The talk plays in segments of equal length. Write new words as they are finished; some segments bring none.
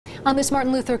On this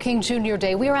Martin Luther King Jr.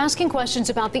 Day, we are asking questions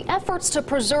about the efforts to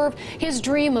preserve his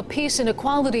dream of peace and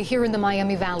equality here in the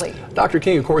Miami Valley. Dr.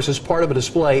 King, of course, is part of a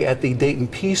display at the Dayton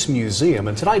Peace Museum.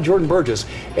 And tonight, Jordan Burgess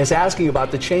is asking about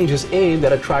the changes aimed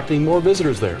at attracting more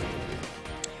visitors there.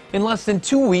 In less than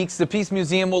 2 weeks, the Peace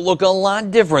Museum will look a lot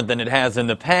different than it has in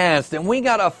the past. And we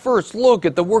got a first look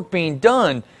at the work being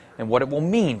done and what it will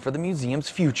mean for the museum's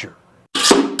future.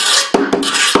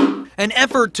 An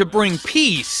effort to bring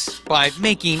peace by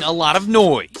making a lot of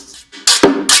noise.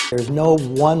 There's no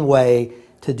one way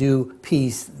to do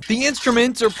peace. The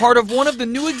instruments are part of one of the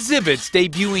new exhibits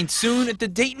debuting soon at the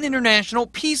Dayton International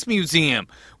Peace Museum.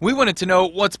 We wanted to know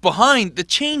what's behind the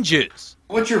changes.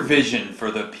 What's your vision for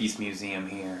the Peace Museum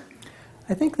here?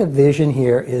 I think the vision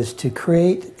here is to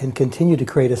create and continue to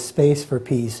create a space for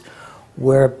peace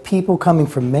where people coming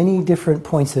from many different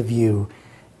points of view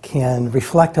can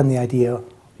reflect on the idea,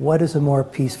 what does a more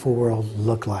peaceful world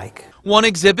look like? One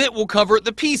exhibit will cover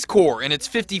the Peace Corps and its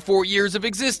 54 years of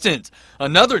existence.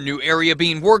 Another new area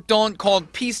being worked on,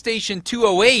 called Peace Station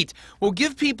 208, will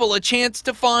give people a chance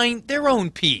to find their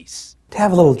own peace. To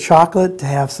have a little chocolate, to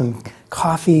have some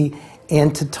coffee,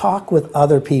 and to talk with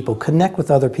other people, connect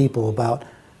with other people about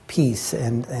peace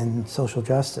and social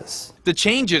justice. The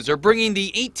changes are bringing the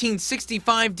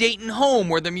 1865 Dayton home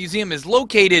where the museum is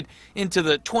located into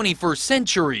the 21st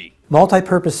century.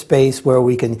 Multi-purpose space where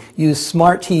we can use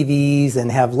smart TVs and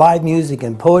have live music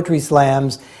and poetry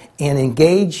slams and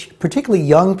engage particularly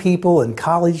young people and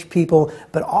college people,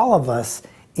 but all of us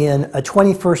in a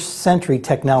 21st century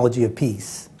technology of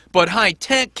peace. But high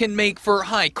tech can make for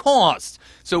high costs,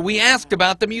 so we asked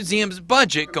about the museum's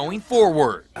budget going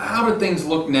forward. How do things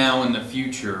look now in the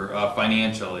future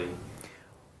financially?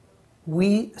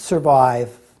 We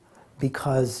survive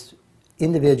because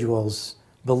individuals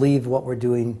believe what we're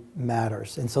doing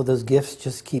matters, and so those gifts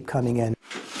just keep coming in.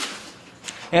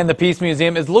 And the Peace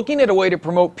Museum is looking at a way to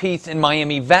promote peace in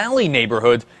Miami Valley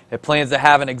neighborhoods. It plans to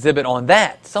have an exhibit on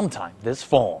that sometime this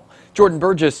fall. Jordan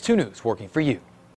Burgess, 2 News, working for you.